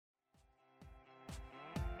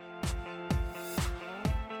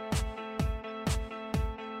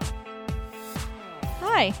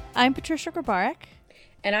Hi, I'm Patricia Grabarek.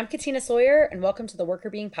 And I'm Katina Sawyer, and welcome to the Worker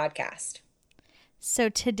Being Podcast. So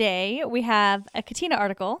today we have a Katina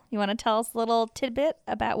article. You want to tell us a little tidbit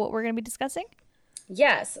about what we're going to be discussing?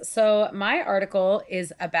 Yes. So my article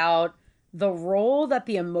is about the role that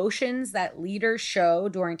the emotions that leaders show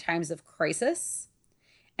during times of crisis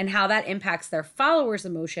and how that impacts their followers'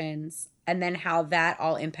 emotions, and then how that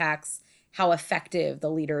all impacts how effective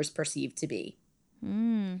the leader is perceived to be.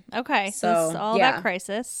 Okay, so this is all about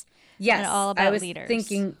crisis. Yes, and all about leaders.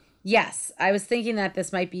 I was thinking that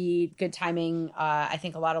this might be good timing. I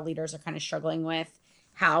think a lot of leaders are kind of struggling with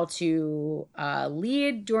how to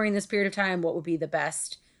lead during this period of time. What would be the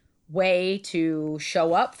best way to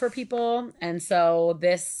show up for people? And so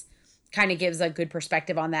this kind of gives a good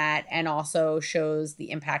perspective on that, and also shows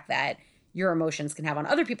the impact that your emotions can have on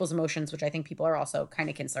other people's emotions, which I think people are also kind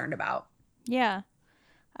of concerned about. Yeah,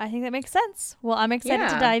 I think that makes sense. Well, I'm excited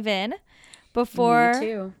to dive in. Before Me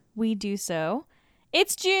too. We do so,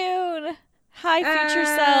 it's June. Hi, future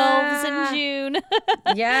selves in June.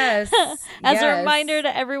 Yes. As a reminder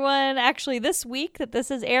to everyone, actually, this week that this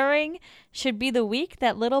is airing should be the week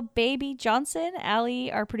that little baby Johnson,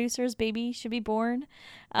 Allie, our producer's baby, should be born.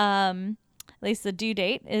 At least the due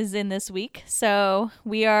date is in this week. So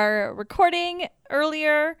we are recording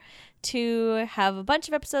earlier to have a bunch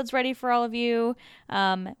of episodes ready for all of you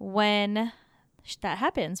when that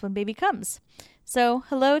happens, when baby comes. So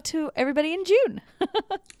hello to everybody in June.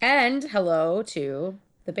 And hello to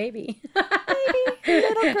the baby. Baby,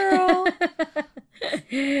 little girl.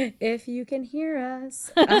 If you can hear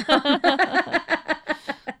us. I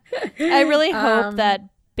really hope that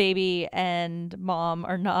baby and mom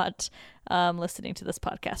are not listening to this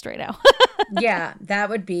podcast right now. Yeah, that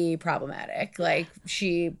would be problematic. Like,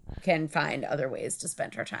 she can find other ways to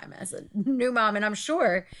spend her time as a new mom. And I'm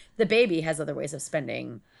sure the baby has other ways of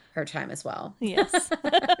spending her time as well. Yes.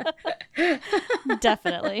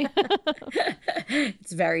 Definitely.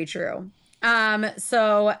 It's very true.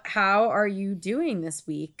 So how are you doing this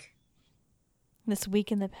week? This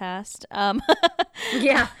week in the past.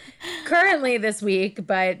 Yeah, currently this week,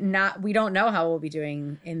 but we don't know how we'll be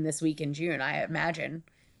doing in this week in June, I imagine.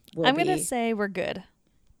 I'm going to say we're good.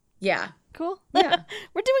 Yeah. Cool. Yeah.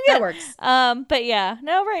 We're doing good. That works. But yeah,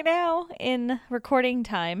 no, right now in recording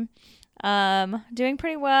time, doing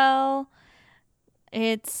pretty well.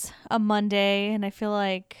 It's a Monday, and I feel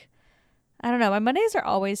like, I don't know, my Mondays are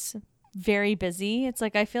always very busy. It's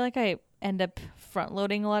like I feel like I end up front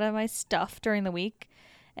loading a lot of my stuff during the week.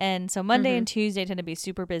 And so Monday and Tuesday tend to be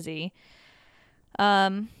super busy.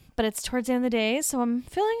 But it's towards the end of the day, so I'm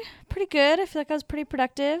feeling pretty good. I feel like I was pretty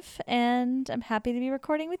productive, and I'm happy to be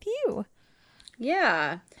recording with you.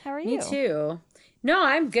 Yeah. How are you? Me too. No,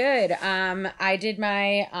 I'm good. I did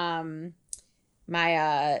my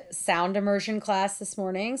sound immersion class this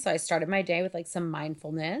morning, so I started my day with like some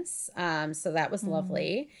mindfulness. So that was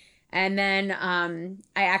lovely. And then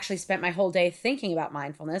I actually spent my whole day thinking about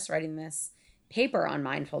mindfulness, writing this paper on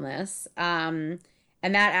mindfulness. And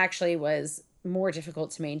that actually was more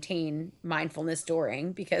difficult to maintain mindfulness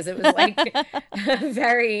during, because it was like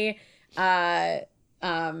very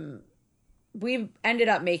we ended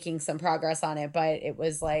up making some progress on it, but it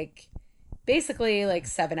was like basically like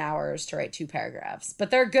 7 hours to write 2 paragraphs,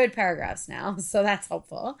 but they're good paragraphs now, so that's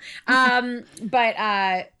helpful. And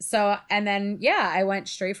then I went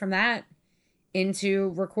straight from that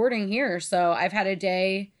into recording here. So I've had a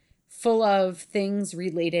day full of things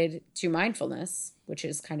related to mindfulness, which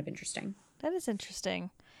is kind of interesting. That is interesting.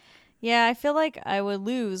 Yeah, I feel like I would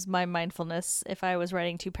lose my mindfulness if I was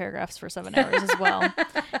writing 2 paragraphs for 7 hours as well.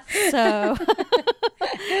 So,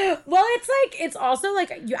 well, it's also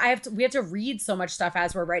like we have to read so much stuff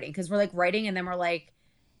as we're writing, because we're like writing and then we're like,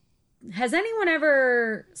 has anyone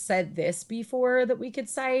ever said this before that we could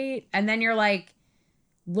cite? And then you're like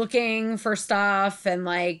looking for stuff, and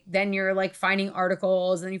like then you're like finding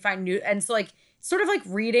articles, and you find new, and so like sort of like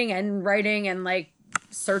reading and writing and like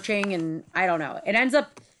searching, and I don't know.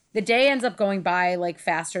 The day ends up going by like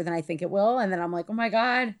faster than I think it will, and then I'm like, oh my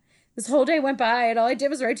God, this whole day went by and all I did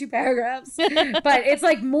was write 2 paragraphs. But it's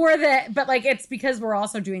like but like it's because we're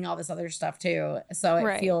also doing all this other stuff too. So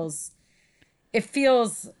it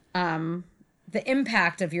feels the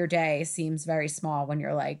impact of your day seems very small when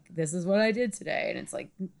you're like, this is what I did today, and it's like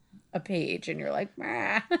a page, and you're like,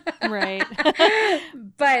 ah. Right.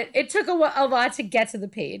 But it took a lot to get to the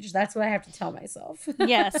page. That's what I have to tell myself.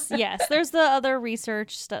 Yes. There's the other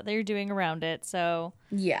research stuff that you're doing around it. So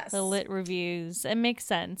yes, the lit reviews, it makes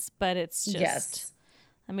sense, but it's just,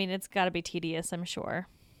 I mean, it's got to be tedious, I'm sure.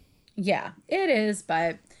 Yeah, it is,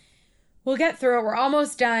 but we'll get through it. We're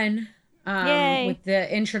almost done. Yay. with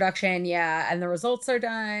the introduction. Yeah. And the results are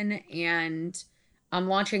done. And I'm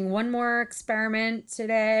launching one more experiment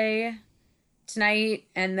tonight.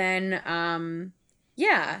 And then,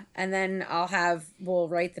 yeah. And then we'll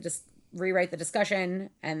rewrite the discussion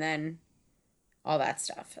and then all that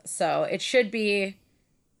stuff. So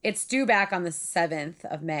it's due back on the 7th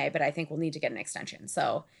of May, but I think we'll need to get an extension.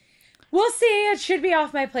 So we'll see. It should be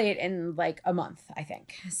off my plate in like a month, I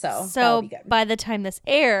think. So that'll be good. By the time this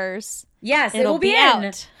airs, yes, it'll be in.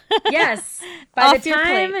 out. Yes. By Off the your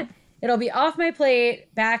time plate. it'll be off my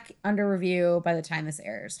plate, back under review by the time this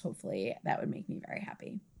airs. Hopefully that would make me very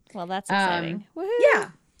happy. Well, that's exciting. Woohoo. Yeah.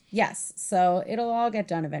 Yes. So it'll all get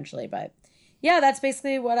done eventually, but yeah, that's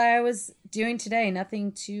basically what I was doing today.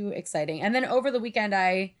 Nothing too exciting. And then over the weekend,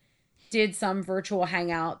 I did some virtual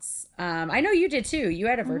hangouts. I know you did too. You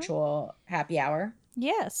had a virtual happy hour.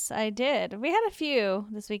 Yes, I did. We had a few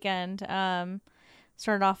this weekend.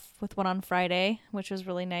 Started off with one on Friday, which was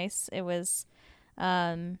really nice. It was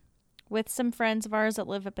with some friends of ours that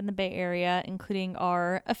live up in the Bay Area, including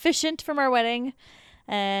our officiant from our wedding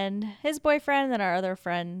and his boyfriend and then our other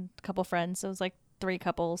couple friends. So it was like 3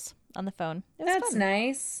 couples on the phone. It was That's fun.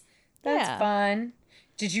 nice. That's fun.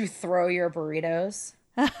 Did you throw your burritos?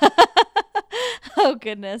 Oh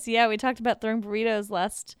goodness. Yeah, we talked about throwing burritos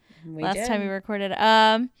last time we recorded.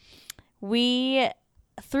 We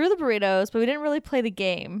threw the burritos, but we didn't really play the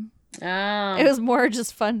game. Oh. It was more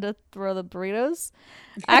just fun to throw the burritos.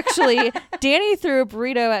 Actually, Danny threw a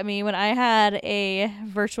burrito at me when I had a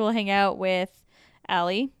virtual hangout with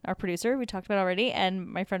Allie, our producer, we talked about already, and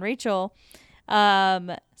my friend Rachel.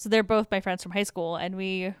 So they're both my friends from high school, and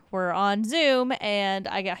we were on Zoom, and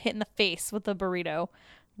I got hit in the face with a burrito.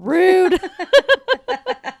 Rude.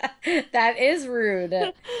 That is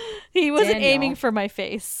rude. He wasn't Daniel. aiming for my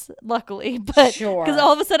face, luckily, but Sure. because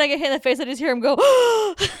all of a sudden I get hit in the face, I just hear him go.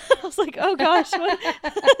 I was like, "Oh gosh!"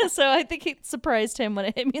 What? So I think it surprised him when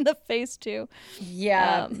it hit me in the face too.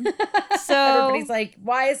 Yeah. So everybody's like,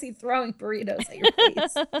 "Why is he throwing burritos at your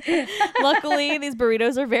face?" Luckily, these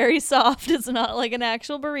burritos are very soft. It's not like an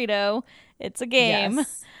actual burrito. It's a game.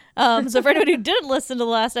 Yes. So for anyone who didn't listen to the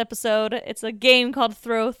last episode, it's a game called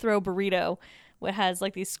Throw Burrito. It has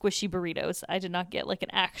like these squishy burritos. I did not get like an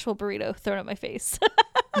actual burrito thrown at my face.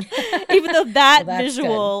 Even though that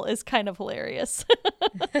visual is kind of hilarious.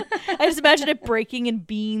 I just imagine it breaking and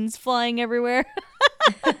beans flying everywhere.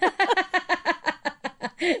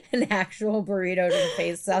 An actual burrito to the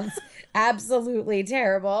face sounds absolutely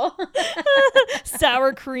terrible.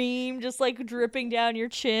 Sour cream just like dripping down your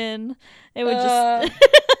chin. It would just...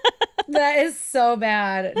 That is so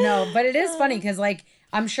bad. No, but it is funny because like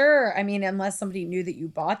I'm sure, I mean, unless somebody knew that you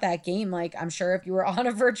bought that game, like I'm sure if you were on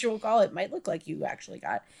a virtual call, it might look like you actually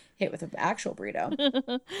got hit with an actual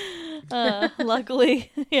burrito.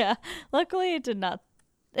 Luckily it did not.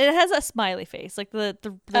 It has a smiley face, like the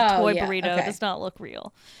toy burrito does not look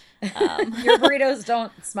real. Your burritos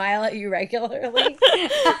don't smile at you regularly?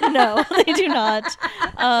 No, they do not.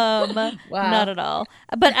 Wow. Not at all.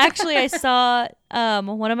 But actually, I saw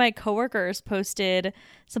one of my coworkers posted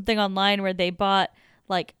something online where they bought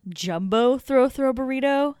like jumbo throw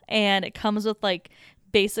burrito, and it comes with like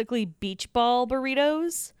basically beach ball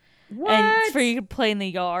burritos. What? And it's for you to play in the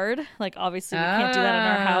yard. Like, obviously, we can't do that in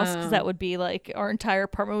our house because that would be like our entire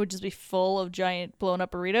apartment would just be full of giant blown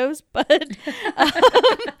up burritos. But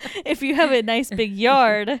if you have a nice big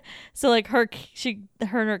yard, so like her and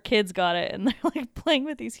her kids got it, and they're like playing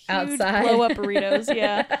with these huge blow up burritos.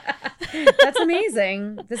 Yeah, that's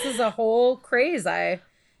amazing. This is a whole craze I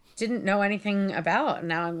didn't know anything about.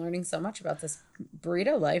 Now I'm learning so much about this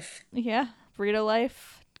burrito life. Yeah, burrito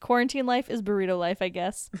life. Quarantine life is burrito life, I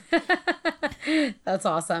guess. That's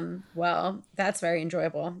awesome. Well, that's very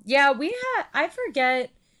enjoyable. Yeah, I forget,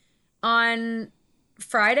 on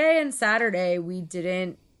Friday and Saturday,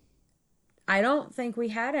 I don't think we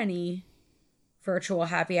had any virtual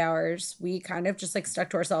happy hours. We kind of just like stuck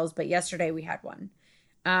to ourselves, but yesterday we had one.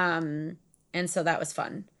 And so that was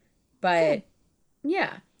fun. But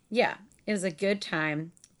yeah, it was a good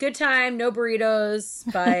time. Good time, no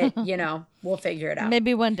burritos, but you know, we'll figure it out.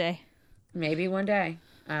 Maybe one day. You're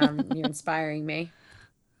inspiring me.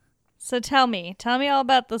 So tell me all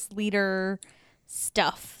about this leader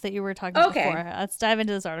stuff that you were talking about before. Let's dive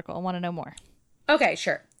into this article. I want to know more. Okay,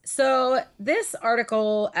 sure. So this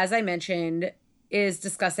article, as I mentioned, is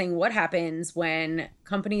discussing what happens when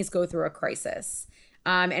companies go through a crisis.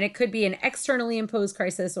 And it could be an externally imposed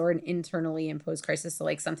crisis or an internally imposed crisis. So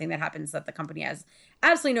like something that happens that the company has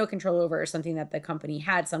absolutely no control over, or something that the company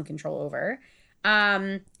had some control over.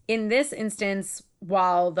 In this instance,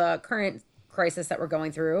 while the current crisis that we're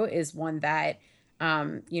going through is one that,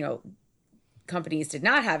 companies did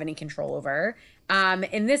not have any control over.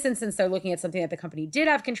 In this instance, they're looking at something that the company did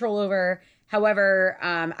have control over. However,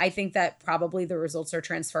 I think that probably the results are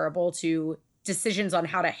transferable to decisions on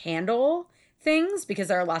how to handle things, because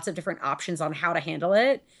there are lots of different options on how to handle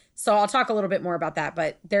it. So I'll talk a little bit more about that,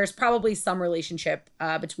 but there's probably some relationship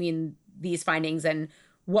between these findings and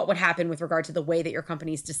what would happen with regard to the way that your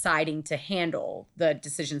company's deciding to handle the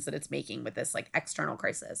decisions that it's making with this like external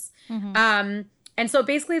crisis. And so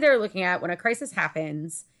basically they're looking at, when a crisis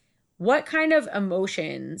happens, what kind of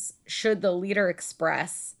emotions should the leader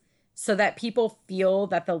express so that people feel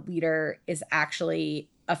that the leader is actually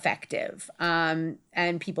effective, and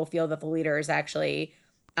people feel that the leader is actually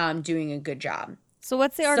doing a good job. So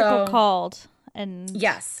what's the article called? And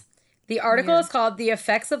yes, the article is called "The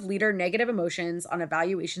Effects of Leader Negative Emotions on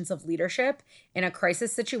Evaluations of Leadership in a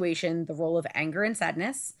Crisis Situation, the Role of Anger and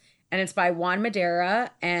Sadness." And it's by Juan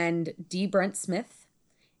Madera and D. Brent Smith.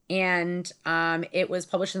 And it was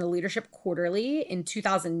published in the Leadership Quarterly in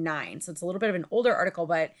 2009. So it's a little bit of an older article,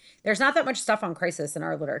 but there's not that much stuff on crisis in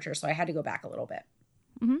our literature. So I had to go back a little bit.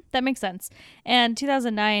 That makes sense. And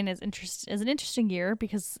 2009 is an interesting year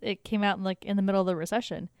because it came out in the middle of the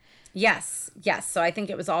recession. Yes. So I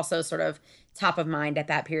think it was also sort of top of mind at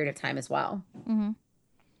that period of time as well.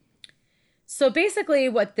 So basically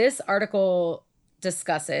what this article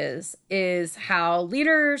discusses is how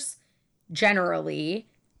leaders generally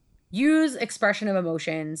use expression of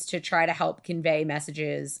emotions to try to help convey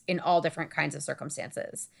messages in all different kinds of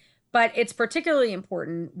circumstances. But it's particularly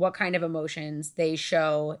important what kind of emotions they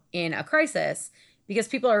show in a crisis, because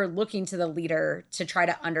people are looking to the leader to try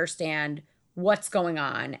to understand what's going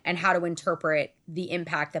on and how to interpret the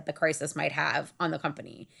impact that the crisis might have on the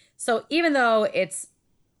company. So even though it's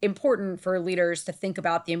important for leaders to think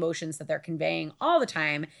about the emotions that they're conveying all the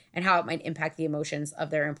time and how it might impact the emotions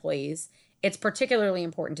of their employees, it's particularly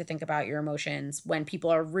important to think about your emotions when people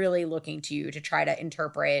are really looking to you to try to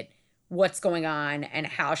interpret what's going on and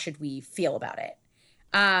how should we feel about it.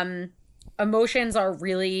 Emotions are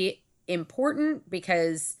really important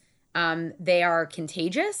because they are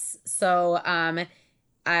contagious. So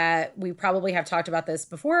we probably have talked about this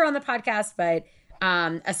before on the podcast, but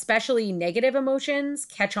especially negative emotions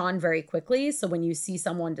catch on very quickly. So when you see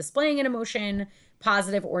someone displaying an emotion,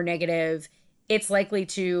 positive or negative, it's likely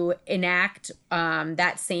to enact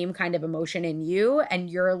that same kind of emotion in you, and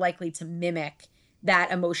you're likely to mimic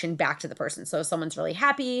that emotion back to the person. So if someone's really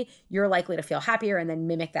happy, you're likely to feel happier and then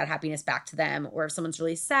mimic that happiness back to them. Or if someone's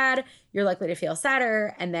really sad, you're likely to feel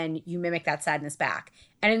sadder and then you mimic that sadness back.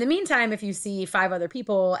 And in the meantime, if you see 5 other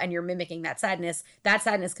people and you're mimicking that sadness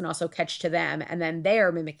can also catch to them, and then they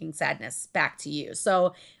are mimicking sadness back to you.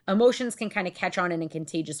 So emotions can kind of catch on in a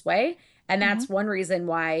contagious way. And that's one reason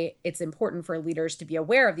why it's important for leaders to be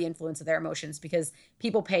aware of the influence of their emotions, because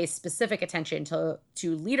people pay specific attention to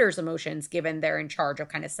leaders' emotions given they're in charge of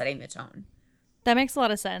kind of setting the tone. That makes a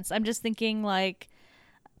lot of sense. I'm just thinking I'm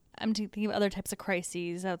thinking of other types of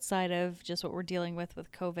crises outside of just what we're dealing with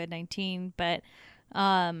COVID-19. But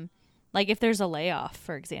if there's a layoff,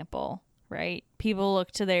 for example, right? People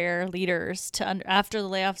look to their leaders after the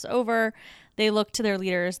layoff's over. They look to their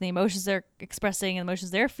leaders and the emotions they're expressing and the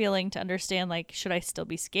emotions they're feeling to understand, should I still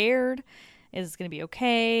be scared? Is it going to be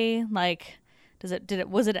okay?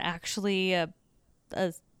 Was it actually a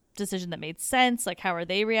decision that made sense? How are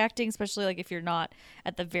they reacting? Especially if you're not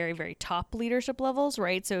at the very, very top leadership levels,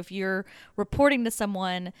 right? So if you're reporting to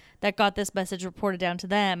someone that got this message reported down to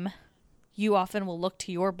them, you often will look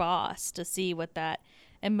to your boss to see what that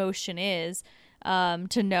emotion is,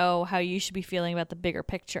 to know how you should be feeling about the bigger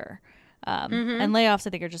picture. And layoffs,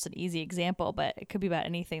 I think, are just an easy example, but it could be about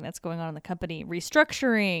anything that's going on in the company,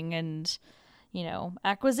 restructuring and,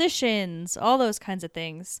 acquisitions, all those kinds of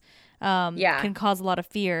things, can cause a lot of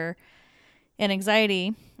fear and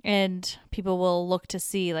anxiety. And people will look to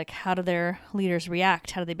see, how do their leaders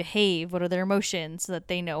react? How do they behave? What are their emotions, so that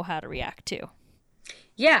they know how to react to?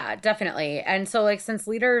 Yeah, definitely. And so since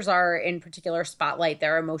leaders are in particular spotlight,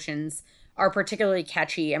 their emotions are particularly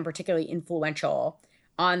catchy and particularly influential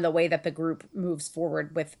on the way that the group moves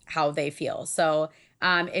forward with how they feel. So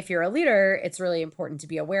if you're a leader, it's really important to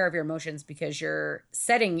be aware of your emotions, because you're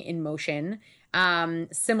setting in motion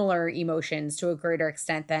similar emotions to a greater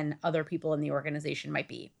extent than other people in the organization might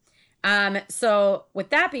be. So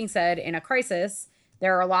with that being said, in a crisis,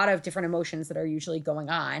 there are a lot of different emotions that are usually going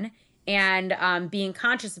on. And being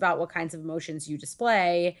conscious about what kinds of emotions you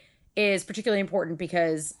display is particularly important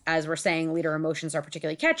because, as we're saying, leader emotions are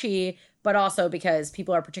particularly catchy, but also because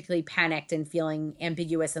people are particularly panicked and feeling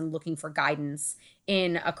ambiguous and looking for guidance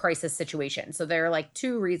in a crisis situation. So there are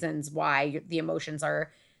 2 reasons why the emotions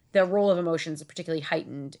are the role of emotions is particularly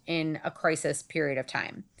heightened in a crisis period of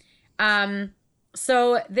time.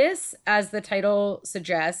 So this, as the title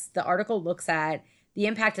suggests, the article looks at the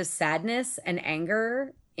impact of sadness and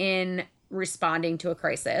anger in responding to a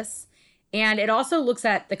crisis. And it also looks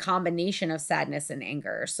at the combination of sadness and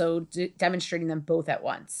anger, so demonstrating them both at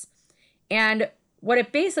once. And what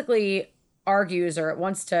it basically argues, or it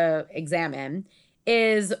wants to examine,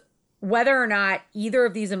 is whether or not either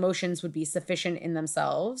of these emotions would be sufficient in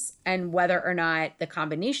themselves, and whether or not the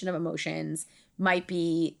combination of emotions might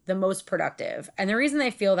be the most productive. And the reason they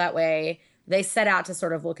feel that way, they set out to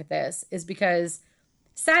sort of look at this, is because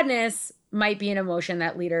sadness might be an emotion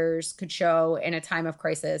that leaders could show in a time of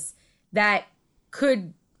crisis that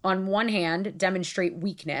could, on one hand, demonstrate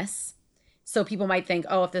weakness. So people might think,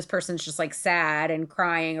 oh, if this person's just like sad and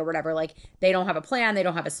crying or whatever, like they don't have a plan, they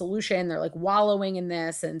don't have a solution, they're like wallowing in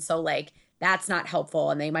this. And so like that's not helpful,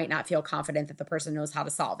 and they might not feel confident that the person knows how to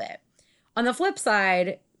solve it. On the flip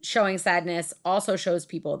side, showing sadness also shows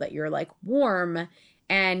people that you're like warm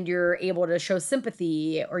and you're able to show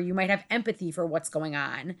sympathy, or you might have empathy for what's going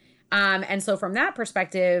on. And so from that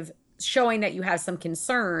perspective, showing that you have some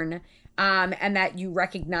concern, and that you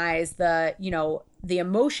recognize the, the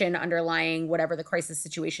emotion underlying whatever the crisis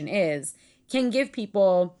situation is, can give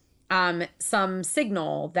people some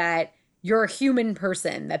signal that you're a human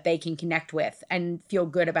person that they can connect with and feel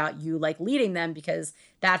good about you, like leading them, because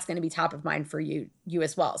that's going to be top of mind for you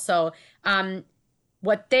as well. So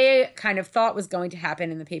what they kind of thought was going to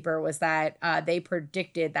happen in the paper was that they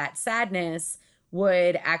predicted that sadness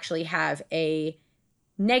would actually have a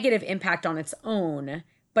negative impact on its own.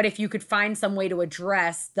 But if you could find some way to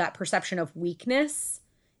address that perception of weakness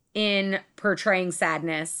in portraying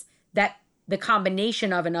sadness, that the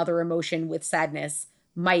combination of another emotion with sadness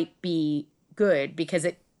might be good, because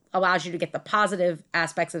it allows you to get the positive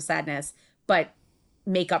aspects of sadness, but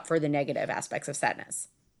make up for the negative aspects of sadness.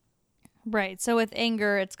 Right. So with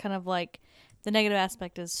anger, it's kind of like the negative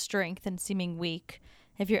aspect is strength and seeming weak.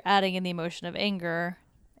 If you're adding in the emotion of anger,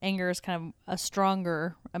 anger is kind of a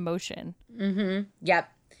stronger emotion. Mm-hmm. Yep.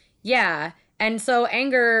 Yeah. And so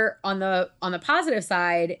anger on the positive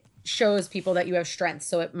side shows people that you have strength.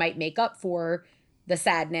 So it might make up for the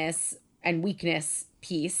sadness and weakness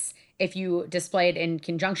piece if you display it in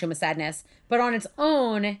conjunction with sadness. But on its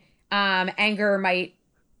own, anger might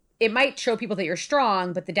show people that you're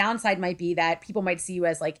strong, but the downside might be that people might see you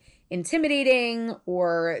as like intimidating,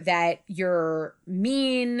 or that you're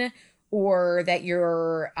mean, or that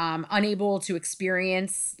you're unable to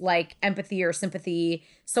experience like empathy or sympathy.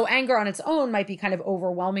 So anger on its own might be kind of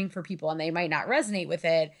overwhelming for people, and they might not resonate with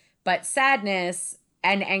it. But sadness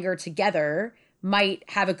and anger together might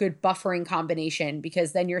have a good buffering combination,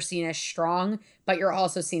 because then you're seen as strong, but you're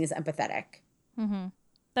also seen as empathetic. Mm-hmm.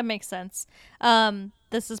 That makes sense.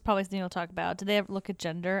 This is probably something we'll talk about. Did they ever look at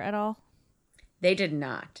gender at all? They did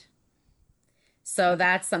not. So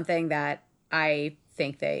that's something that I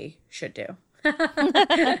think they should do.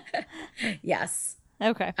 Yes.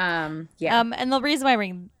 Okay. Yeah. And the reason why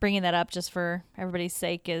I'm bringing that up, just for everybody's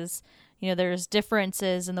sake, is, there's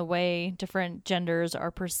differences in the way different genders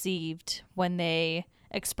are perceived when they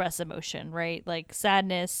express emotion, right? Like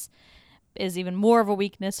sadness is even more of a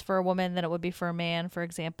weakness for a woman than it would be for a man, for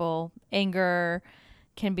example. Anger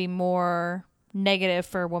can be more negative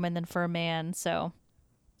for a woman than for a man. So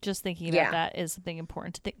just thinking about that is something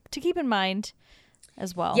important to keep in mind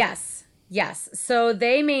as well. Yes. So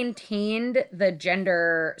they maintained the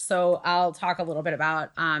gender. So I'll talk a little bit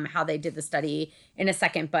about how they did the study in a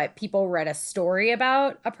second, but people read a story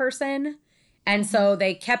about a person. And so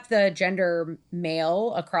they kept the gender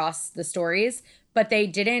male across the stories, but they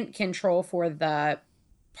didn't control for the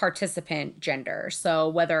participant gender. So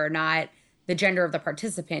whether or not the gender of the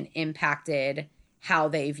participant impacted how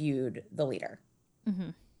they viewed the leader. Mm-hmm.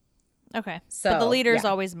 Okay. So but the leader's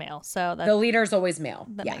always male. So the leader's always male.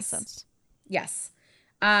 That makes sense. Yes.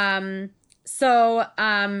 So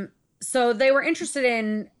they were interested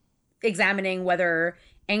in examining whether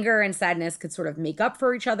anger and sadness could sort of make up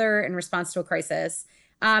for each other in response to a crisis.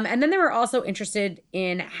 And then they were also interested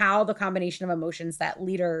in how the combination of emotions that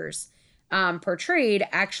leaders portrayed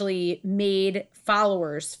actually made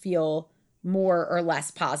followers feel more or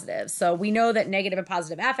less positive. So we know that negative and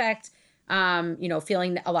positive affect,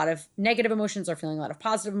 feeling a lot of negative emotions or feeling a lot of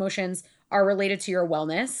positive emotions are related to your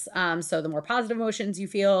wellness. So the more positive emotions you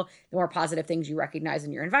feel, the more positive things you recognize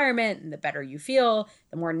in your environment, and the better you feel.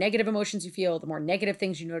 The more negative emotions you feel, the more negative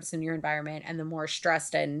things you notice in your environment, and the more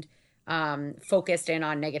stressed and focused in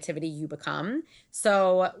on negativity you become.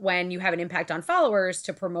 So when you have an impact on followers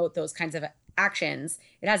to promote those kinds of actions,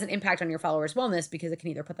 it has an impact on your followers' wellness because it can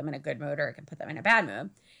either put them in a good mood or it can put them in a bad mood.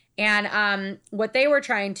 And what they were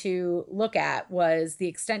trying to look at was the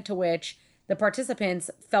extent to which the participants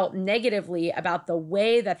felt negatively about the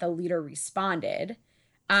way that the leader responded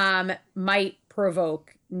might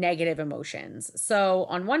provoke negative emotions. So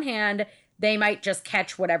on one hand, they might just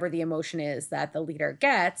catch whatever the emotion is that the leader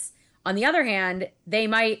gets. On the other hand, they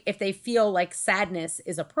might, if they feel like sadness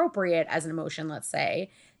is appropriate as an emotion, let's say,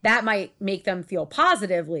 that might make them feel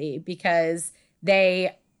positively because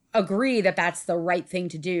they agree that that's the right thing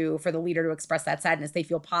to do for the leader to express that sadness. They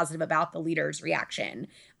feel positive about the leader's reaction.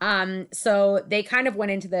 So they kind of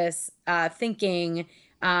went into this thinking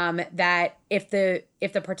that if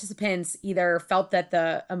the participants either felt that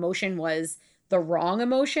the emotion was the wrong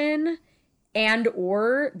emotion and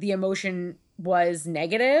or the emotion was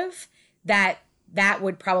negative, that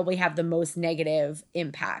would probably have the most negative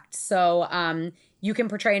impact. So you can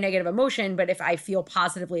portray a negative emotion, but if I feel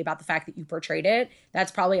positively about the fact that you portrayed it,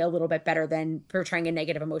 that's probably a little bit better than portraying a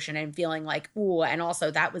negative emotion and feeling like, ooh, and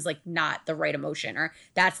also that was like not the right emotion, or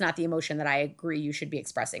that's not the emotion that I agree you should be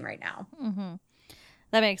expressing right now. Mm-hmm.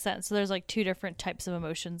 That makes sense. So there's like two different types of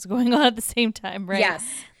emotions going on at the same time, right? Yes.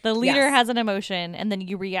 The leader has an emotion and then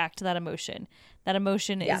you react to that emotion. That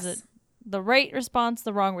emotion is the right response,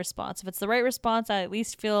 the wrong response. If it's the right response, I at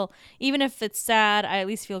least feel, even if it's sad, I at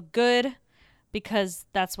least feel good because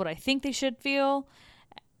that's what I think they should feel.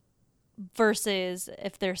 Versus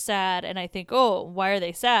if they're sad and I think, oh, why are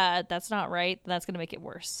they sad? That's not right. That's going to make it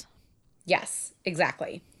worse. Yes,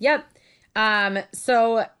 exactly. Yep.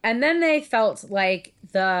 So, and then they felt like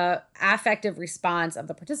the affective response of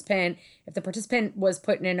the participant, if the participant was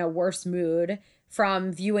put in a worse mood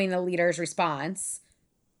from viewing the leader's response,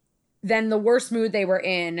 then the worse mood they were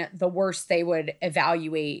in, the worse they would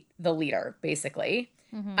evaluate the leader, basically.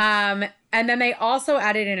 Mm-hmm. And then they also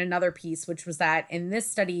added in another piece, which was that in this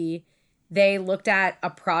study, they looked at a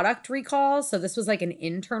product recall. So this was like an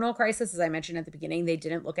internal crisis, as I mentioned at the beginning. They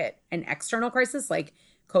didn't look at an external crisis like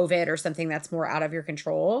COVID or something that's more out of your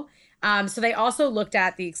control. So they also looked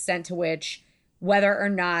at the extent to which whether or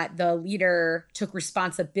not the leader took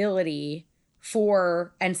responsibility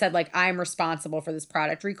for and said, like, I'm responsible for this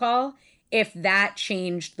product recall, if that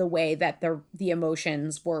changed the way that the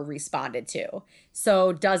emotions were responded to.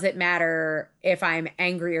 So does it matter if I'm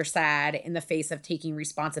angry or sad in the face of taking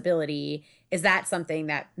responsibility? Is that something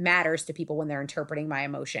that matters to people when they're interpreting my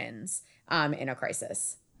emotions in a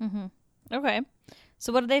crisis? Mm-hmm. Okay.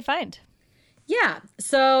 So what did they find? Yeah.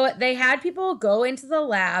 So they had people go into the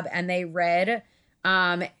lab and they read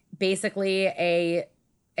basically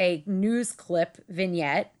a news clip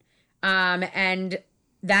vignette. And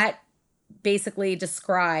that basically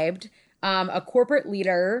described a corporate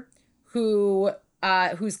leader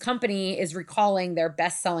whose company is recalling their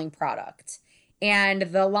best-selling product. And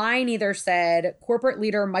the line either said, corporate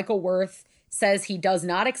leader Michael Worth says he does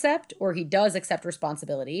not accept or he does accept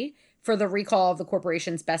responsibility for the recall of the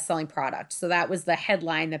corporation's best-selling product. So that was the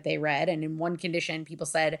headline that they read. And in one condition, people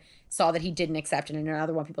saw that he didn't accept, and in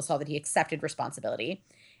another one, people saw that he accepted responsibility.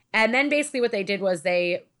 And then basically what they did was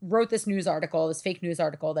they wrote this news article, this fake news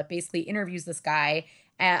article that basically interviews this guy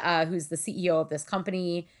who's the CEO of this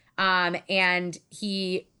company. And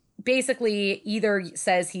he basically either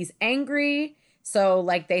says he's angry. So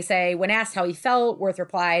like they say, when asked how he felt, Worth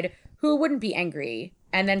replied, who wouldn't be angry?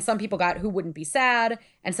 And then some people got who wouldn't be sad.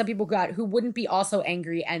 And some people got who wouldn't be also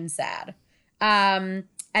angry and sad. And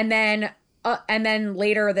then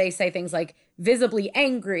later they say things like, visibly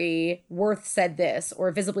angry, Worth said this,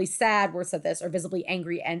 or visibly sad, Worth said this, or visibly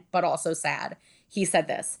angry but also sad, he said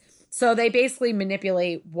this. So they basically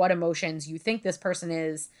manipulate what emotions you think this person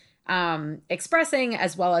is expressing,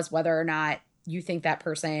 as well as whether or not you think that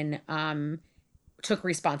person took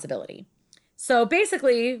responsibility. So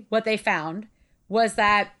basically what they found was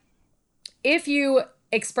that if you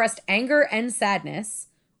expressed anger and sadness,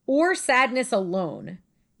 or sadness alone,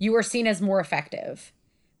 you were seen as more effective.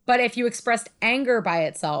 But if you expressed anger by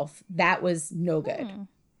itself, that was no good.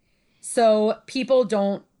 So people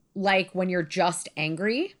don't like when you're just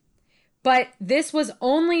angry. But this was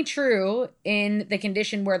only true in the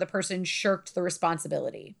condition where the person shirked the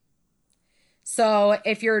responsibility. So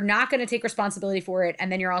if you're not going to take responsibility for it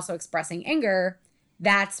and then you're also expressing anger,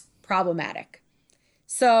 that's problematic.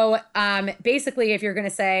 So basically, if you're going to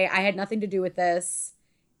say, I had nothing to do with this,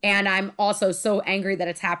 and I'm also so angry that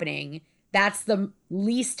it's happening, that's the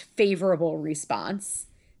least favorable response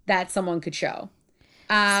that someone could show.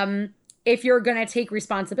 If you're going to take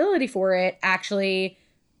responsibility for it, actually,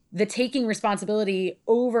 the taking responsibility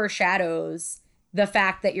overshadows the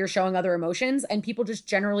fact that you're showing other emotions, and people just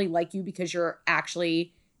generally like you because you're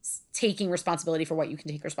actually taking responsibility for what you can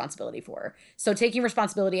take responsibility for. So taking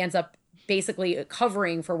responsibility ends up basically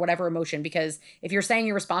covering for whatever emotion, because if you're saying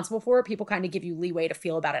you're responsible for it, people kind of give you leeway to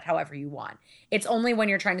feel about it however you want. It's only when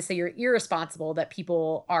you're trying to say you're irresponsible that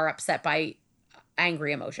people are upset by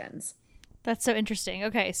angry emotions. That's so interesting.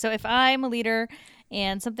 Okay, so if I'm a leader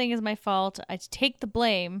and something is my fault, I take the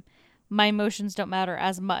blame. My emotions don't matter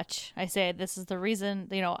as much. I say, this is the reason,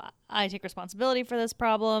 I take responsibility for this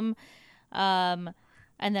problem. And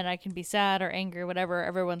then I can be sad or angry or whatever.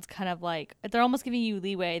 Everyone's kind of like, they're almost giving you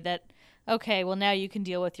leeway that, okay, well, now you can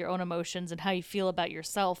deal with your own emotions and how you feel about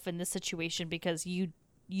yourself in this situation because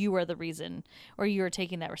you are the reason, or you are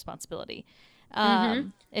taking that responsibility.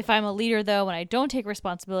 If I'm a leader, though, when I don't take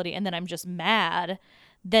responsibility and then I'm just mad,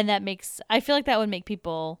 then I feel like that would make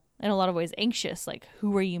people in a lot of ways anxious. Like,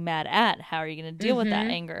 who are you mad at? How are you going to deal with that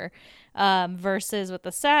anger? Versus with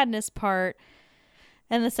the sadness part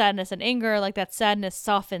and the sadness and anger, like that sadness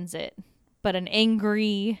softens it. But an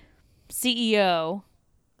angry CEO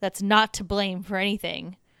that's not to blame for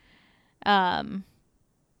anything,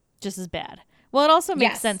 just as bad. Well, it also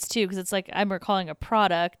makes sense, too, because it's like I'm recalling a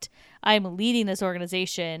product. I'm leading this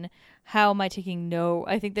organization. How am I taking no...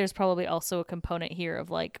 I think there's probably also a component here of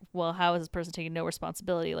like, well, how is this person taking no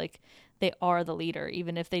responsibility? Like, they are the leader.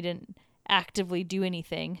 Even if they didn't actively do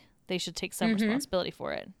anything, they should take some responsibility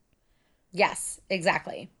for it. Yes,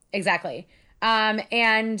 exactly.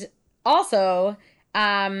 And also,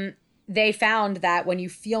 they found that when you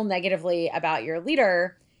feel negatively about your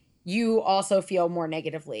leader, you also feel more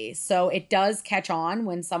negatively. So it does catch on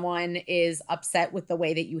when someone is upset with the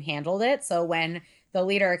way that you handled it. So when the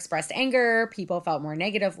leader expressed anger, people felt more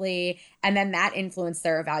negatively, and then that influenced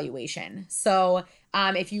their evaluation. So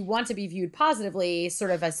if you want to be viewed positively,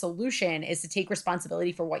 sort of a solution is to take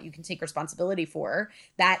responsibility for what you can take responsibility for.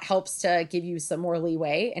 That helps to give you some more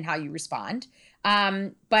leeway in how you respond.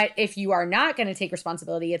 But if you are not going to take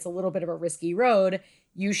responsibility, it's a little bit of a risky road.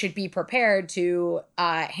 You should be prepared to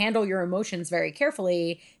handle your emotions very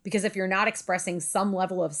carefully, because if you're not expressing some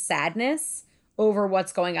level of sadness over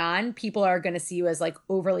what's going on, people are going to see you as like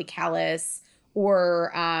overly callous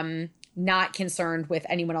or not concerned with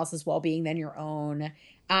anyone else's well-being than your own.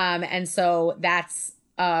 And so that's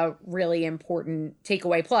a really important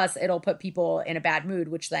takeaway. Plus, it'll put people in a bad mood,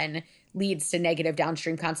 which then leads to negative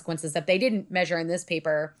downstream consequences that they didn't measure in this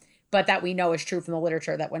paper, but that we know is true from the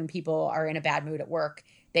literature, that when people are in a bad mood at work,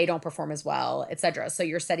 they don't perform as well, et cetera. So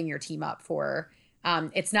you're setting your team up for,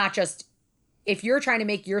 it's not just, if you're trying to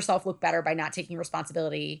make yourself look better by not taking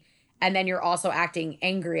responsibility, and then you're also acting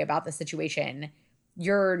angry about the situation,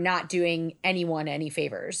 you're not doing anyone any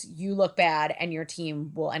favors. You look bad and your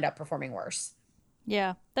team will end up performing worse.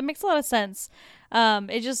 Yeah, that makes a lot of sense.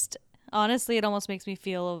 It just, honestly, it almost makes me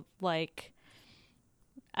feel like,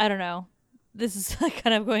 I don't know, this is like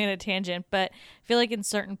kind of going on a tangent, but I feel like in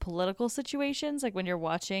certain political situations, like when you're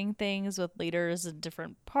watching things with leaders in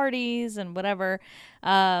different parties and whatever,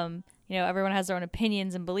 everyone has their own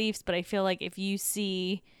opinions and beliefs, but I feel like if you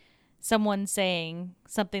see someone saying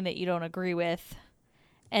something that you don't agree with,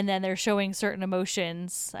 and then they're showing certain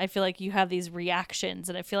emotions, I feel like you have these reactions,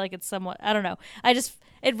 and I feel like it's somewhat, I don't know.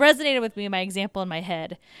 It resonated with me in my example in my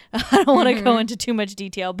head. I don't want to go into too much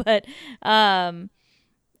detail, but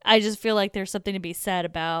I just feel like there's something to be said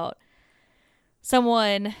about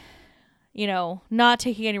someone, not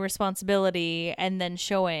taking any responsibility and then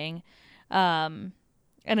showing an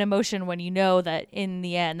emotion when you know that in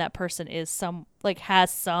the end that person has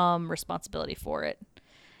some responsibility for it.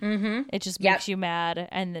 It just makes you mad,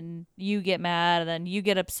 and then you get mad, and then you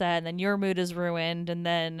get upset, and then your mood is ruined, and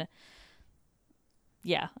then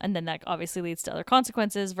that obviously leads to other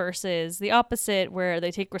consequences, versus the opposite where they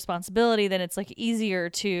take responsibility. Then it's like easier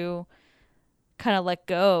to kind of let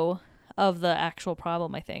go of the actual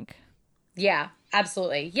problem, I think. Yeah,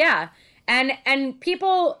 absolutely. Yeah. And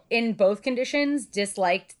people in both conditions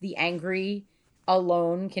disliked the angry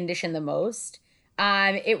alone condition the most.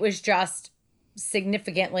 It was just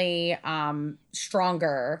significantly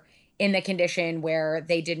stronger in the condition where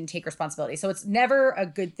they didn't take responsibility. So it's never a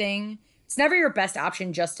good thing. It's never your best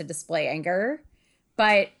option just to display anger,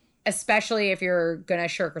 but especially if you're going to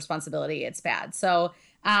shirk responsibility, it's bad. So,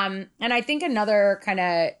 and I think another kind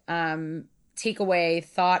of takeaway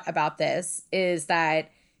thought about this is that,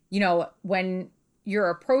 when you're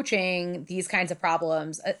approaching these kinds of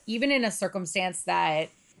problems, even in a circumstance that,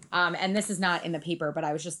 and this is not in the paper, but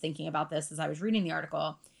I was just thinking about this as I was reading the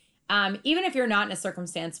article. Even if you're not in a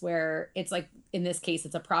circumstance where it's like, in this case,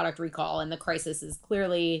 it's a product recall and the crisis is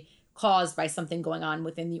clearly caused by something going on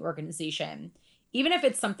within the organization, even if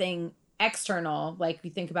it's something external, like we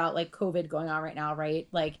think about like COVID going on right now, right?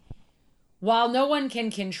 Like while no one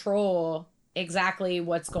can control exactly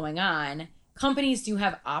what's going on, companies do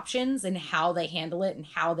have options in how they handle it and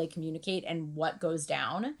how they communicate and what goes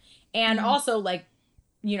down. And Mm. also, like,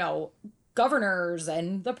 you know, governors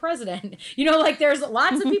and the president, you know, like there's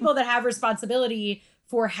lots of people that have responsibility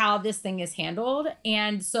for how this thing is handled.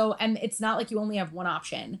 And so, and it's not like you only have one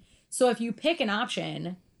option. So if you pick an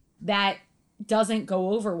option that doesn't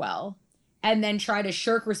go over well and then try to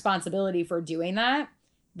shirk responsibility for doing that,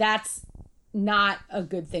 that's not a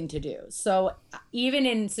good thing to do. So even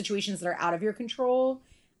in situations that are out of your control,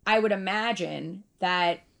 I would imagine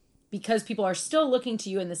that because people are still looking to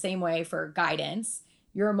you in the same way for guidance,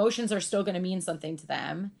 your emotions are still going to mean something to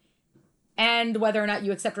them. And whether or not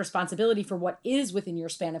you accept responsibility for what is within your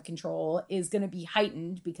span of control is going to be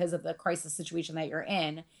heightened because of the crisis situation that you're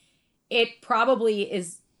in. It probably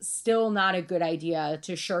is still not a good idea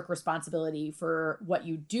to shirk responsibility for what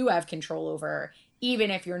you do have control over,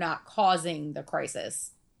 even if you're not causing the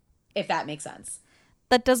crisis, if that makes sense.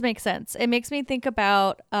 That does make sense. It makes me think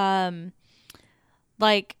about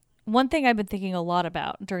like one thing I've been thinking a lot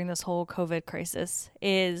about during this whole COVID crisis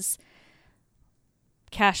is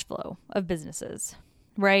cash flow of businesses,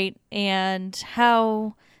 right? And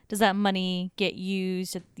how does that money get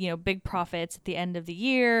used at, big profits at the end of the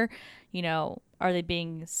year? Are they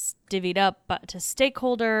being divvied up to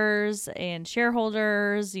stakeholders and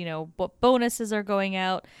shareholders? What bonuses are going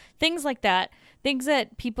out? Things like that. Things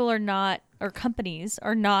that people are not, or companies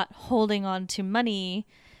are not holding on to money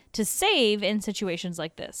to save in situations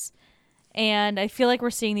like this. And I feel like we're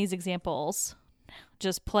seeing these examples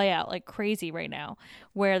just play out like crazy right now,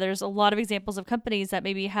 where there's a lot of examples of companies that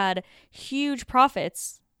maybe had huge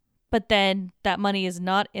profits, but then that money is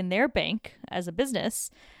not in their bank as a business.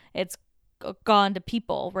 It's gone to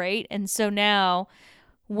people, right? And so now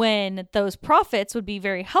when those profits would be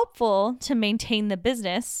very helpful to maintain the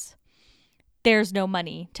business, there's no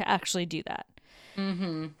money to actually do that.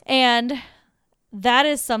 Mm-hmm. And that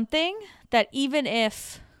is something that even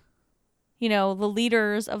if the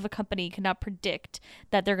leaders of the company cannot predict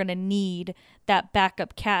that they're going to need that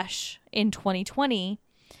backup cash in 2020,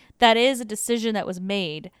 that is a decision that was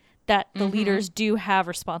made that the leaders do have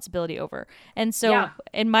responsibility over. And so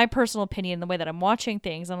in my personal opinion, the way that I'm watching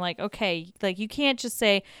things, I'm like, okay, like you can't just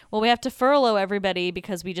say, well, we have to furlough everybody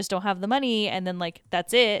because we just don't have the money. And then like,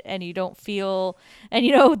 that's it. And you don't feel, and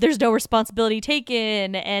there's no responsibility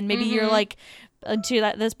taken. And maybe you're like,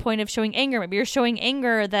 to this point of showing anger, maybe you're showing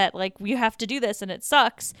anger that like you have to do this and it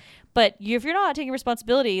sucks, but if you're not taking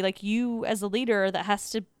responsibility, like you as a leader that has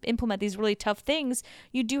to implement these really tough things,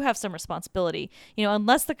 you do have some responsibility,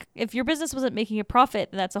 unless if your business wasn't making a profit,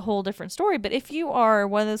 that's a whole different story. But if you are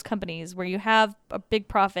one of those companies where you have a big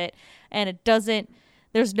profit and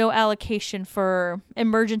there's no allocation for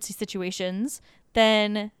emergency situations,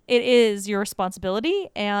 then it is your responsibility.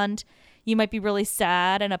 And you might be really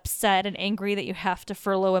sad and upset and angry that you have to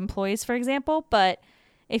furlough employees, for example. But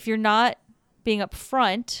if you're not being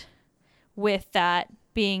upfront with that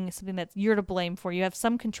being something that you're to blame for, you have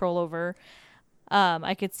some control over,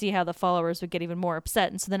 I could see how the followers would get even more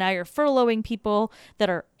upset. And so then now you're furloughing people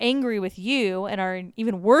that are angry with you and are in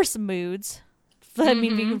even worse moods. I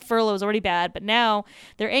mean, even furlough is already bad, but now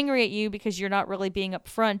they're angry at you because you're not really being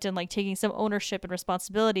upfront and like taking some ownership and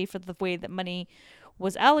responsibility for the way that money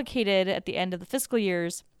was allocated at the end of the fiscal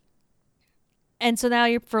years. And so now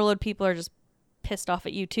your furloughed people are just pissed off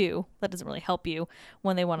at you too. That doesn't really help you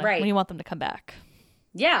when when you want them to come back.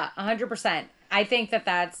 Yeah, 100%. I think that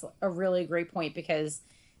that's a really great point, because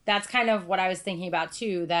that's kind of what I was thinking about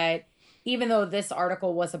too, that even though this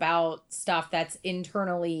article was about stuff that's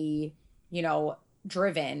internally,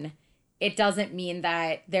 driven, it doesn't mean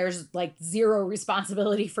that there's like zero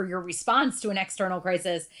responsibility for your response to an external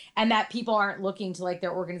crisis, and that people aren't looking to like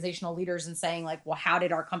their organizational leaders and saying like, well, how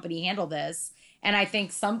did our company handle this? And I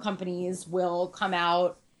think some companies will come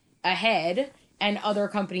out ahead and other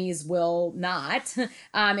companies will not,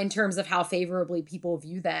 in terms of how favorably people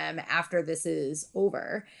view them after this is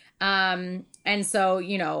over. And so,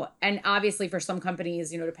 and obviously for some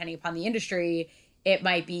companies, depending upon the industry, it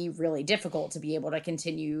might be really difficult to be able to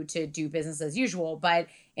continue to do business as usual. But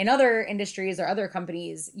in other industries or other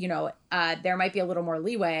companies, there might be a little more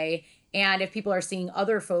leeway. And if people are seeing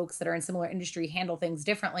other folks that are in similar industry handle things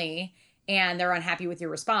differently and they're unhappy with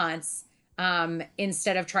your response,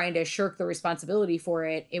 instead of trying to shirk the responsibility for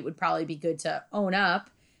it, it would probably be good to own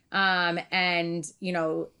up, and,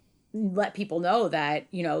 let people know that,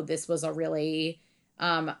 this was a really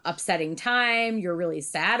upsetting time. You're really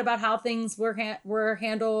sad about how things were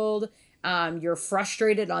handled. You're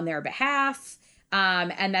frustrated on their behalf.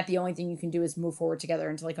 And that the only thing you can do is move forward together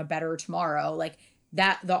into like a better tomorrow. Like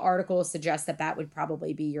that the article suggests that would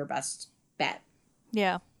probably be your best bet.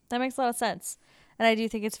 Yeah, that makes a lot of sense. And I do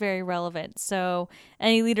think it's very relevant. So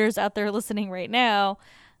any leaders out there listening right now,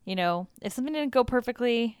 if something didn't go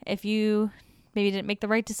perfectly, if you maybe didn't make the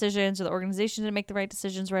right decisions or the organization didn't make the right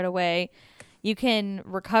decisions right away, you can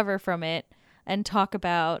recover from it and talk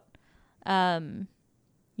about,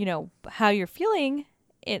 how you're feeling.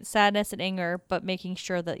 It's sadness and anger, but making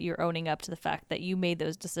sure that you're owning up to the fact that you made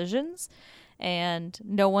those decisions, and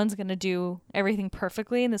no one's going to do everything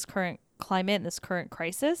perfectly in this current climate, in this current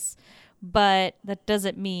crisis, but that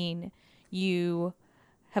doesn't mean you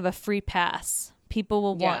have a free pass. People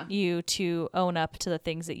will want you to own up to the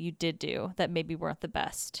things that you did do that maybe weren't the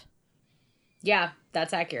best. Yeah,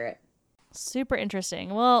 that's accurate. Super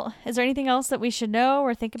interesting. Well, is there anything else that we should know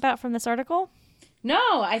or think about from this article?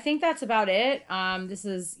 No, I think that's about it. This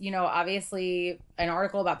is, obviously an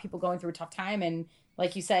article about people going through a tough time. And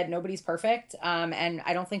like you said, nobody's perfect. And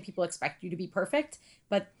I don't think people expect you to be perfect,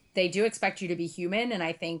 but they do expect you to be human. And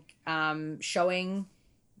I think showing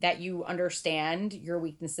that you understand your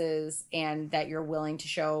weaknesses and that you're willing to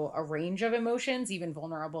show a range of emotions, even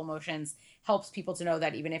vulnerable emotions, helps people to know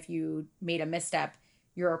that even if you made a misstep,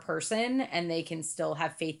 you're a person, and they can still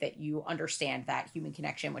have faith that you understand that human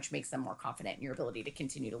connection, which makes them more confident in your ability to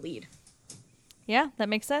continue to lead. Yeah, that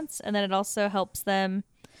makes sense. And then it also helps them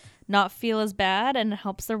not feel as bad and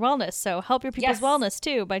helps their wellness. So help your people's wellness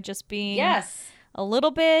too by just being a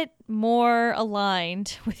little bit more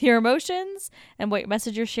aligned with your emotions and what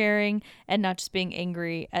message you're sharing, and not just being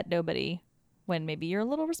angry at nobody when maybe you're a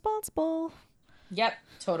little responsible. Yep,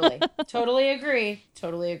 totally. Totally agree.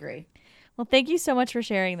 Well, thank you so much for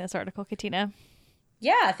sharing this article, Katina.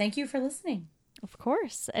 Yeah, thank you for listening. Of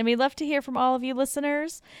course. And we'd love to hear from all of you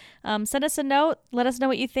listeners. Send us a note. Let us know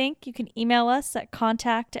what you think. You can email us at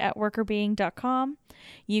contact@workerbeing.com.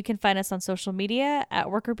 You can find us on social media at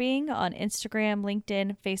WorkerBeing on Instagram,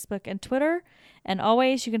 LinkedIn, Facebook, and Twitter. And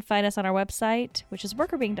always, you can find us on our website, which is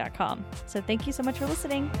workerbeing.com. So thank you so much for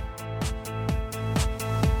listening.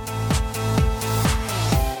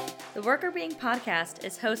 The Worker Being podcast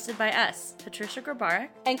is hosted by us, Patricia Grabarek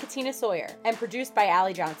and Katina Sawyer, and produced by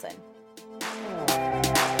Allie Johnson.